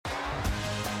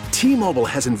T-Mobile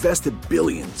has invested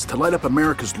billions to light up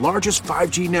America's largest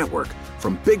 5G network,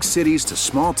 from big cities to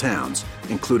small towns,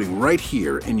 including right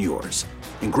here in yours.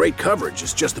 And great coverage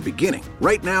is just the beginning.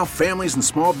 Right now, families and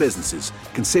small businesses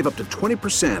can save up to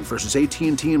 20% versus AT&T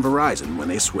and Verizon when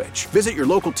they switch. Visit your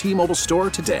local T-Mobile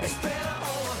store today.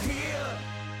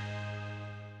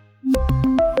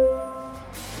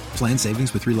 Plan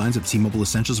savings with 3 lines of T-Mobile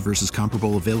Essentials versus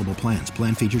comparable available plans.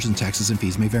 Plan features and taxes and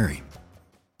fees may vary.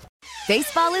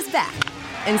 Baseball is back,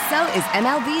 and so is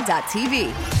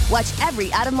MLB.tv. Watch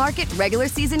every out-of-market regular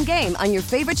season game on your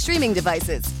favorite streaming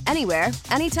devices, anywhere,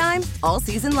 anytime, all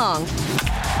season long.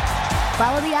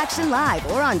 Follow the action live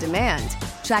or on demand.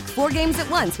 Track 4 games at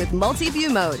once with multi-view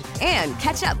mode and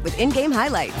catch up with in-game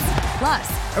highlights.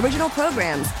 Plus, original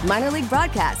programs, minor league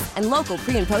broadcasts, and local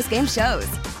pre- and post-game shows.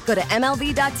 Go to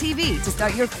MLB.tv to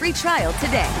start your free trial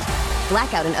today.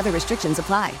 Blackout and other restrictions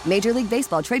apply. Major League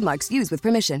Baseball trademarks used with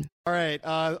permission. All right,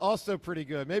 also pretty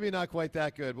good. Maybe not quite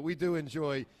that good, but we do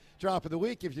enjoy Drop of the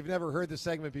Week. If you've never heard this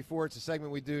segment before, it's a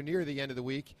segment we do near the end of the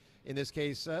week. In this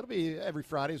case, it'll be every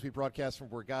Friday as we broadcast from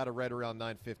Borgata right around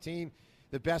 9:15.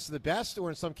 The best of the best, or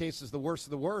in some cases the worst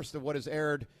of the worst of what has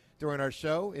aired during our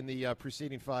show in the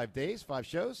preceding 5 days, 5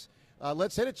 shows.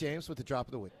 Let's hit it, James, with the Drop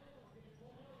of the Week.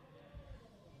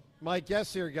 My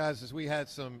guess here, guys, is we had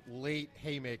some late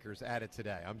haymakers added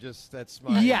today. That's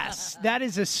my... Yes, that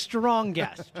is a strong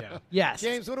guess, Joe. Yes.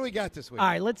 James, what do we got this week? All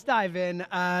right, let's dive in.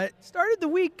 Started the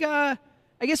week, I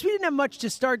guess we didn't have much to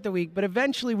start the week, but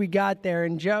eventually we got there.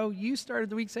 And, Joe, you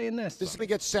started the week saying this. This is going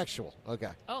to get sexual.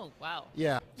 Okay. Oh, wow.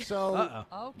 Yeah, so...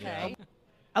 Uh-oh. Okay. Yeah.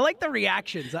 I like the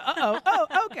reactions. Uh-oh. Oh,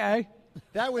 okay.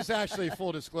 That was actually,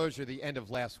 full disclosure, the end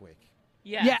of last week.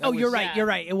 Yeah. Oh, you're right. You're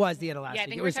right. It was the end of last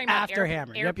week. It was after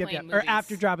Hammer. Yep. Or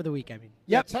after Drop of the Week, I mean.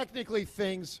 Yep. Yeah, technically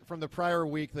things from the prior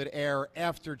week that air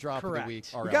after Drop of the Week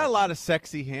are We got a lot of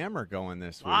sexy Hammer going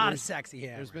this week. A lot of sexy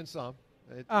Hammer. There's been some.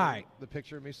 All right. The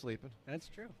picture of me sleeping. That's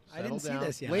true. Settle I didn't down. see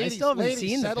this yet. Ladies, I still haven't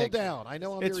seen the settle picture. down. I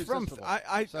know I'm It's from. irresistible.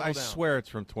 I swear it's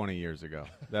from 20 years ago.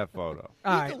 That photo.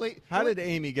 All right. How did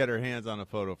Amy get her hands on a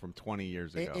photo from 20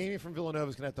 years ago? Amy from Villanova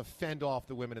is going to have to fend off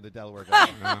the women of the Delaware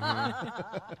Valley.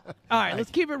 All right,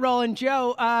 let's keep it rolling.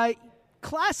 Joe,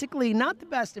 classically not the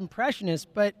best impressionist,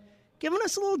 but giving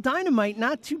us a little dynamite,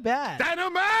 not too bad.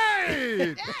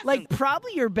 Dynamite! Like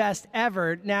probably your best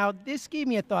ever. Now, this gave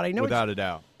me a thought. I know Without a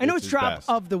doubt. I know it's his Drop best.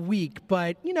 of the Week,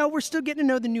 but, we're still getting to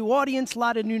know the new audience, a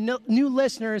lot of new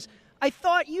listeners. I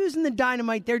thought using the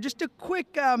dynamite there, just a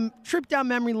quick trip down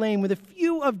memory lane with a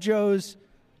few of Joe's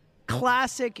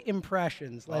classic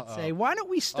impressions, let's say. Why don't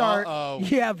we start?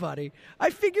 Yeah, buddy. I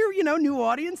figure, new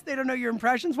audience, they don't know your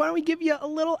impressions. Why don't we give you a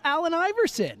little Allen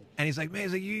Iverson? And he's like, man,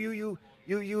 he's like, you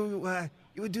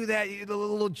would do that, the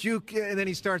little juke, and then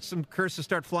he starts, some curses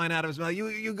start flying out of his mouth.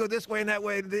 You go this way and that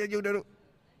way. You do.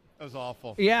 That was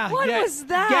awful. Yeah. What was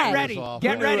that? Get ready.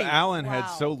 Get Who knew ready. Allen had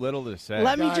so little to say.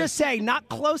 Let me just say, not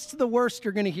close to the worst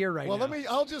you're going to hear right now. Well,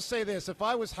 I'll just say this. If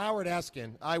I was Howard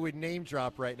Eskin, I would name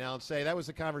drop right now and say that was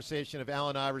a conversation of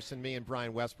Allen Iverson, me, and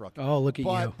Brian Westbrook. Oh, look at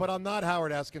you. But I'm not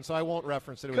Howard Eskin, so I won't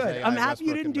reference it. It was Good. AI I'm happy Westbrook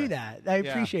you didn't and do me. that. I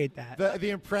appreciate that. The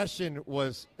impression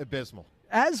was abysmal.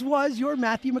 As was your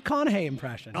Matthew McConaughey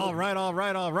impression. All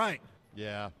right.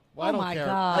 Yeah. Well, I Oh, don't my care.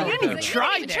 God. I don't You didn't care, even though.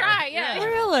 try Even there. try, yeah.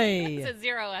 Really? It's a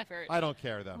zero effort. I don't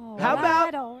care, though.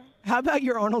 How about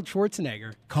your Arnold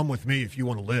Schwarzenegger? Come with me if you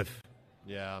want to live.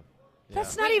 Yeah.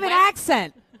 That's Wait, not even when-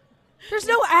 accent. There's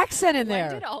no accent in When there.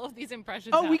 did all of these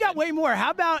impressions Oh, we got happen? way more.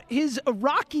 How about his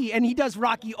Rocky? And he does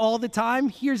Rocky all the time.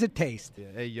 Here's a taste. Yeah,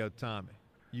 hey, yo, Tommy,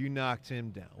 you knocked him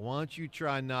down. Why don't you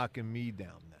try knocking me down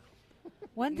now?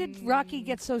 When did Rocky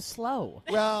get so slow?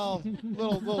 Well,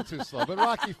 little too slow. But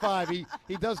Rocky V,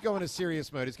 he does go into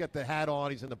serious mode. He's got the hat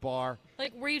on. He's in the bar.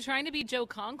 Like, were you trying to be Joe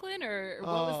Conklin, or what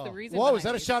was the reason? Whoa, is behind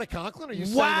that a it? shot at Conklin? Are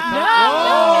you Wow. saying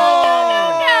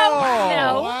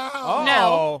No. Wow.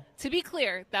 No. To be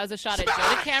clear, that was a shot at Joe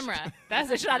to camera. That's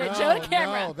a shot at Joe to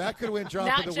camera. No, that could win Drop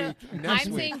Not of the Joe. Week next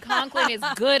I'm week. saying Conklin is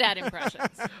good at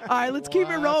impressions. All right, let's keep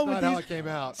it rolling That's with not how these. it came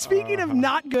out. Speaking of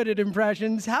not good at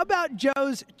impressions, how about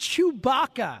Joe's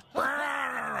Chewbacca?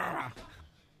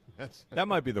 That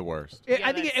might be the worst. Yeah,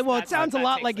 I think it that's- sounds a that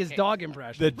lot takes like the his cake. dog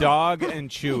impression. The dog and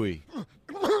Chewy.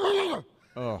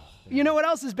 Oh. You know what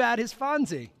else is bad? His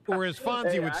Fonzie. Or as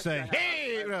Fonzie would say,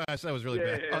 hey! No, that was really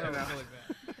bad. Oh, that was really bad.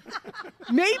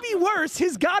 Maybe worse,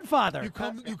 his Godfather. You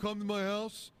come to my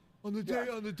house on the day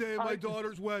of my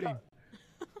daughter's wedding.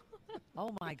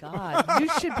 Oh, my God. You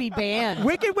should be banned.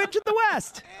 Wicked Witch of the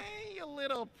West. Hey, you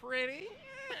little pretty.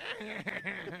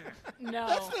 No.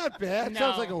 That's not bad. No.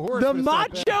 Sounds like a horse. The but it's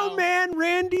not bad. Macho Man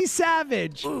Randy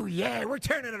Savage. Ooh, yeah, we're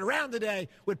turning it around today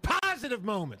with positive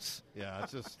moments. Yeah,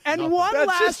 it's just. And nothing. one That's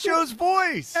last just Joe's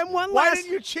voice. And one Why last-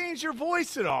 didn't you change your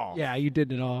voice at all? Yeah, you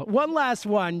did it all. One last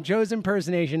one. Joe's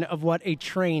impersonation of what a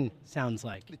train sounds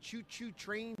like. The choo-choo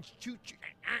train, choo-choo.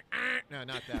 No,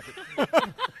 not that.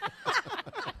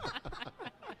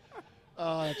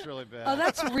 Oh, that's really bad. Oh,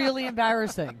 that's really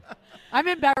embarrassing. I'm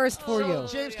embarrassed for you.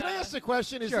 James, can I ask the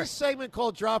question? Is this segment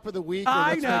called Drop of the Week, or I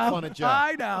let's make know. fun of Joe?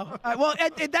 I know. Well,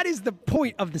 and that is the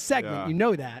point of the segment. Yeah. You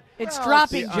know that. It's Well,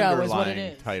 dropping the Joe is what it underlying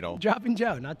is. title. Dropping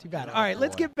Joe, not too bad. All right,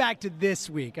 let's get back to this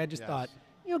week. I just thought,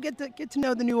 get to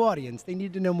know the new audience. They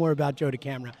need to know more about Joe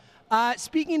DeCamera.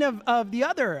 Speaking of the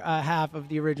other half of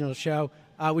the original show,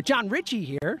 with John Ritchie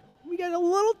here, we got a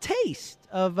little taste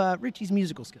of Ritchie's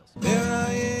musical skills. There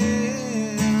I am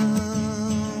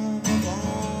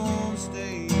on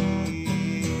stage.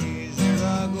 Here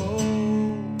I go,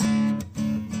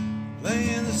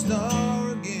 playing the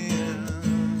star again.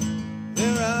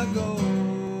 There I go,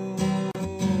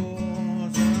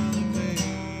 turn the page.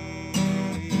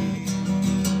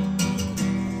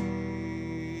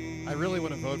 I really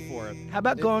want to vote for it. How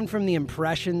about going from the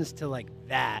impressions to like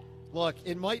that? Look,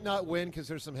 it might not win because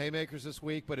there's some haymakers this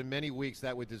week, but in many weeks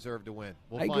that would deserve to win.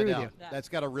 We'll I find agree out. with you. That's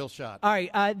got a real shot. All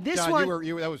right, this John, one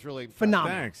that was really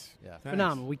phenomenal. Thanks. Yeah. Thanks.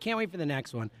 Phenomenal. We can't wait for the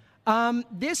next one.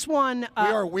 This one,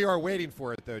 We are waiting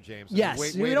for it though, James. I mean, Yes,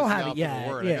 wait we don't is have not it for the yet,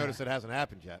 word. yeah. I noticed it hasn't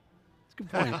happened yet. Good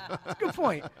point. That's a good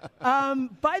point.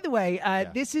 By the way,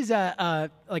 this is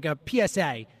like a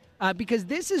PSA because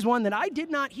this is one that I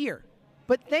did not hear.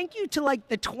 But thank you to like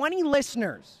the 20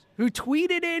 listeners who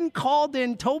tweeted in, called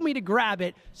in, told me to grab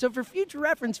it. So for future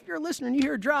reference, if you're a listener and you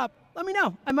hear a drop, let me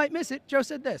know. I might miss it. Joe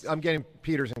said this. I'm getting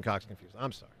Peters and Cox confused.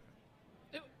 I'm sorry.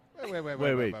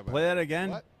 Wait. Play that again.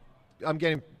 What? I'm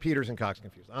getting Peters and Cox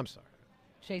confused. I'm sorry.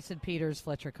 Jason Peters,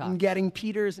 Fletcher Cox. I'm getting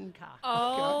Peters and Cox.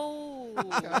 Oh.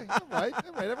 Okay. All right.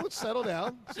 Everyone settle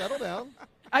down. Settle down.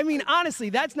 I mean, honestly,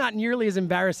 that's not nearly as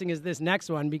embarrassing as this next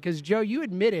one because, Joe, you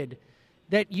admitted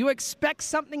that you expect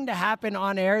something to happen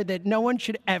on air that no one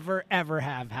should ever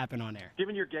have happen on air.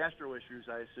 Given your gastro issues,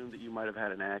 I assume that you might have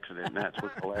had an accident, and that's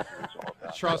what the last one's all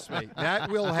about. Trust me.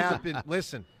 That will happen.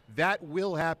 Listen, that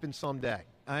will happen someday.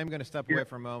 I'm going to step away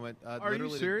for a moment. Are you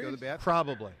literally to serious? go to the bathroom.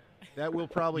 Probably. That will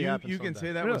probably happen You can someday.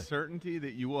 say that Really? with certainty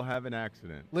that you will have an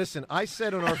accident. Listen, I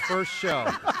said on our first show,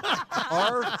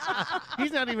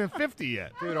 He's not even 50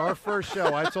 yet. our first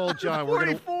show, I told John we're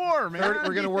going 44, man.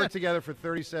 we're going to work together for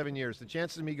 37 years. The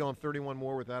chances of me going 31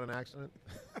 more without an accident?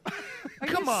 Are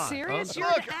Come you on. serious? You're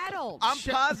Look, an adult. I'm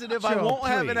positive I Joe, won't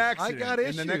have an please. accident I got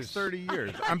in the next issues. 30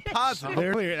 years. I'm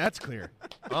positive. Clear. That's clear.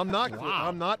 I'm not.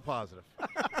 I'm not positive.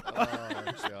 Oh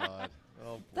God.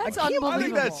 Oh, boy. That's I can't believe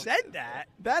unbelievable. that said that.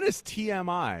 That is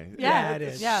TMI. Yeah, it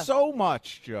is. Yeah. So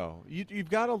much, Joe. You've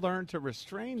got to learn to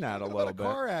restrain that a What little about bit.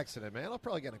 a car accident, man? I'll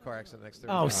probably get in a car accident next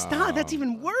 30 Oh, years. stop. That's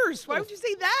even worse. Why would you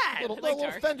say that?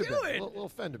 Little fender Do bender. it. Little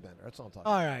fender bender. That's all I'm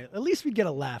talking All right. At least we get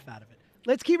a laugh out of it.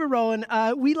 Let's keep it rolling.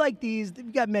 We like these.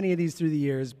 We've got many of these through the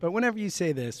years, but whenever you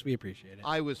say this, we appreciate it. about.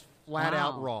 I was flat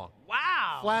out wrong.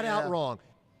 Wow. Flat out wrong.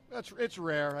 It's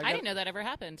rare. I didn't know that ever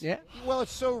happened. Yeah. Well,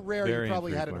 it's so rare Very you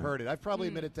probably hadn't infrequent. heard it. I've probably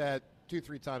admitted that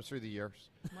 2-3 times through the years.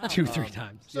 2-3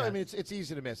 times. So Yeah. I mean, it's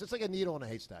easy to miss. It's like a needle in a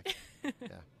haystack. Yeah.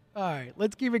 All right.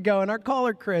 Let's keep it going. Our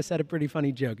caller, Chris, had a pretty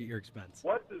funny joke at your expense.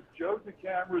 What does Joe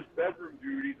DeCamera's bedroom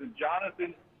duties and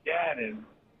Jonathan Gannon's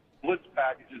blitz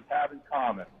packages have in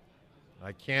common?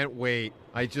 I can't wait.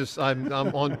 I'm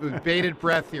on bated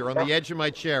breath here, on the edge of my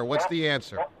chair. What's the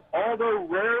answer? Although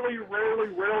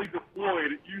rarely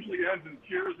deployed, it usually ends in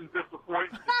tears and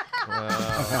disappointment.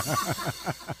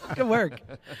 Good work.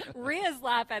 Rhea's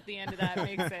laugh at the end of that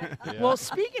makes it. Well,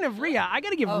 speaking of Rhea, I got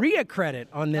to give Rhea credit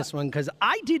on this one because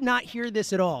I did not hear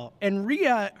this at all. And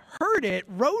Rhea heard it,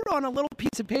 wrote on a little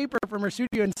piece of paper from her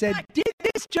studio and said, "Did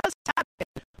this just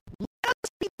happen? Let us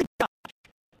be the judge."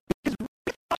 Because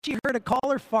Rhea thought she heard a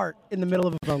caller fart in the middle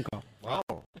of a phone call. Wow.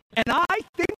 And I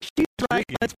think she's right.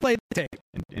 Let's play the tape.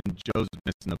 And Joe's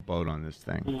missing the boat on this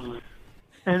thing.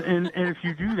 And if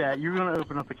you do that, you're going to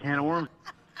open up a can of worms.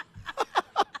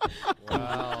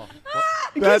 Wow.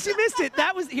 In case you missed it,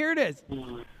 here it is.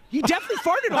 He definitely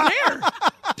farted on air.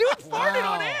 Dude farted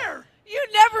on air. You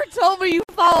never told me you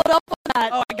followed up on that.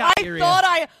 Oh, I got you, Rhea.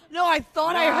 I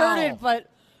thought I heard it, but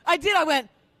I did. I went.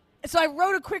 So I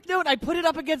wrote a quick note and I put it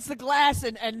up against the glass,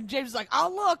 and James was like,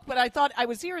 "I'll look," but I thought I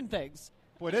was hearing things.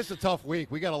 Boy, this is a tough week.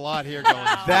 We got a lot here going.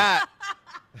 That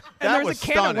And there was was a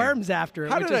can stunning. of worms after it,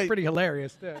 How which did is I- pretty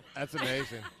hilarious, too. That's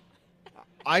amazing.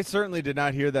 I certainly did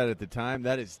not hear that at the time.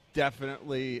 That is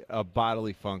definitely a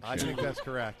bodily function. I think that's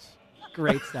correct.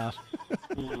 Great stuff.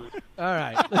 All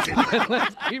right,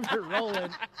 let's keep it rolling.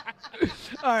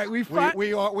 All right,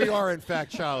 we are in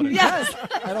fact childish. Yes.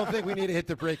 I don't think we need to hit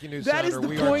the breaking news. That is sounder.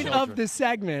 the We point are of the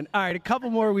segment. All right, a couple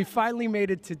more. We finally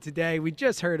made it to today. We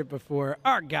just heard it before.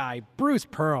 Our guy, Bruce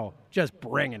Pearl, just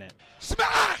bringing it.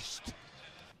 Smashed!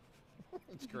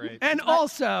 That's great. And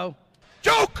also...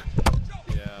 Joke!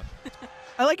 Yeah.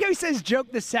 I like how he says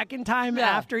joke the second time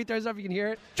after he throws up. You can hear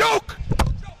it. Joke!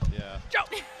 Yeah.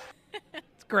 Joke!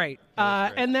 It's great.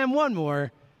 And then one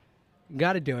more.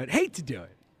 Got to do it. Hate to do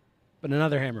it. But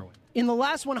another Hammer win. In the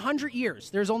last 100 years,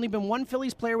 there's only been one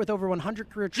Phillies player with over 100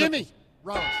 career triples. Jimmy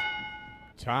Rollins.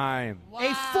 Time. Wow.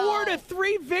 A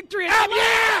 4-3 victory.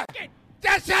 Yeah!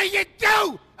 That's how you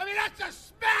do! I mean, that's a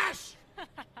smash!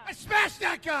 I smashed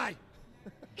that guy!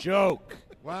 Joke.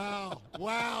 Wow.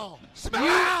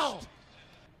 Smashed!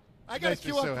 I got to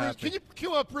cue up Bruce. Can you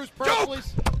cue up Bruce Pearl,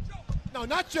 please? No,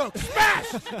 not joke.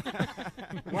 Smashed!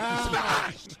 Wow.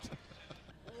 Smashed!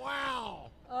 Wow.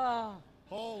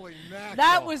 Holy mackerel.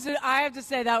 That was, I have to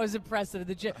say, that was impressive.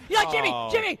 You're like,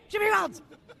 Jimmy Rollins.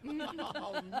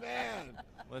 Oh, man.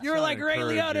 You were like Ray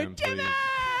Liotta. Jimmy!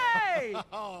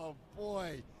 Oh,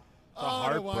 boy. A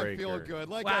do I feel heartbreaker. good.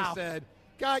 Like Wow. I said,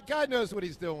 God knows what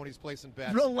he's doing when he's placing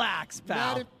bets. Relax,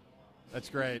 pal. That's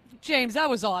great. James, that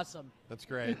was awesome. That's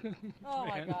great. Oh,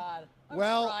 my God. I'm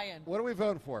Well, crying. what are we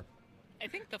voting for? I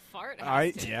think the fart.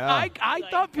 I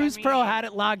thought Bruce Pearl had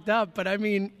it locked up, but I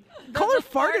mean, Kohler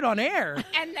farted on air.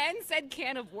 And then said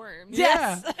can of worms.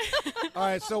 Yes. All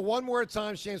right, so one more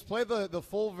time, James. Play the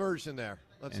full version there.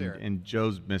 Let's hear it. And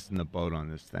Joe's missing the boat on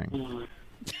this thing.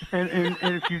 And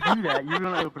if you do that, you're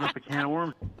going to open up a can of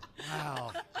worms.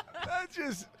 Wow. That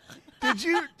just...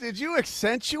 Did you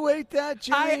accentuate that,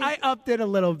 Jimmy? I upped it a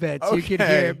little bit so you could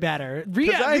hear it better.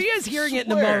 Ria's hearing it in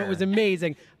the moment was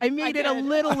amazing. I made it a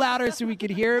little louder so we could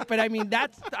hear it, but I mean,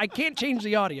 I can't change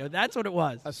the audio. That's what it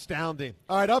was. Astounding.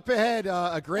 All right, up ahead,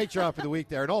 a great drop of the week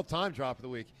there, an all-time drop of the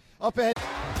week. Up ahead.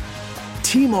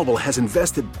 T-Mobile has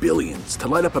invested billions to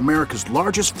light up America's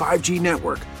largest 5G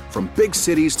network, from big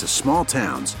cities to small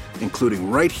towns, including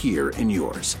right here in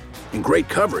yours. And great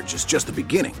coverage is just the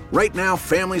beginning. Right now,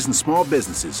 families and small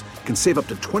businesses can save up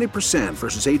to 20%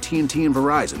 versus AT&T and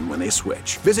Verizon when they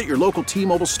switch. Visit your local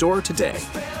T-Mobile store today.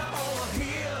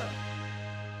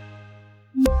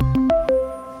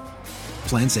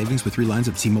 Plan savings with 3 lines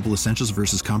of T-Mobile Essentials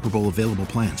versus comparable available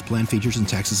plans. Plan features and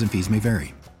taxes and fees may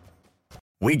vary.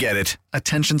 We get it.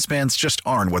 Attention spans just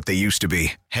aren't what they used to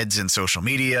be. Heads in social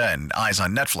media and eyes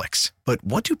on Netflix. But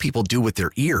what do people do with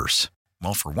their ears?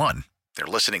 Well, for one, they're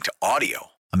listening to audio.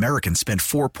 Americans spend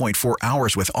 4.4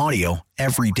 hours with audio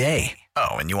every day. Oh,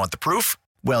 and you want the proof?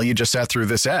 Well, you just sat through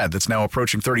this ad that's now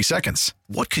approaching 30 seconds.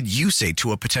 What could you say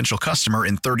to a potential customer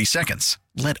in 30 seconds?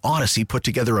 Let Odyssey put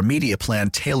together a media plan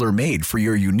tailor-made for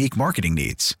your unique marketing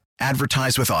needs.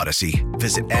 Advertise with Odyssey.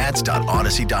 Visit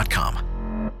ads.odyssey.com.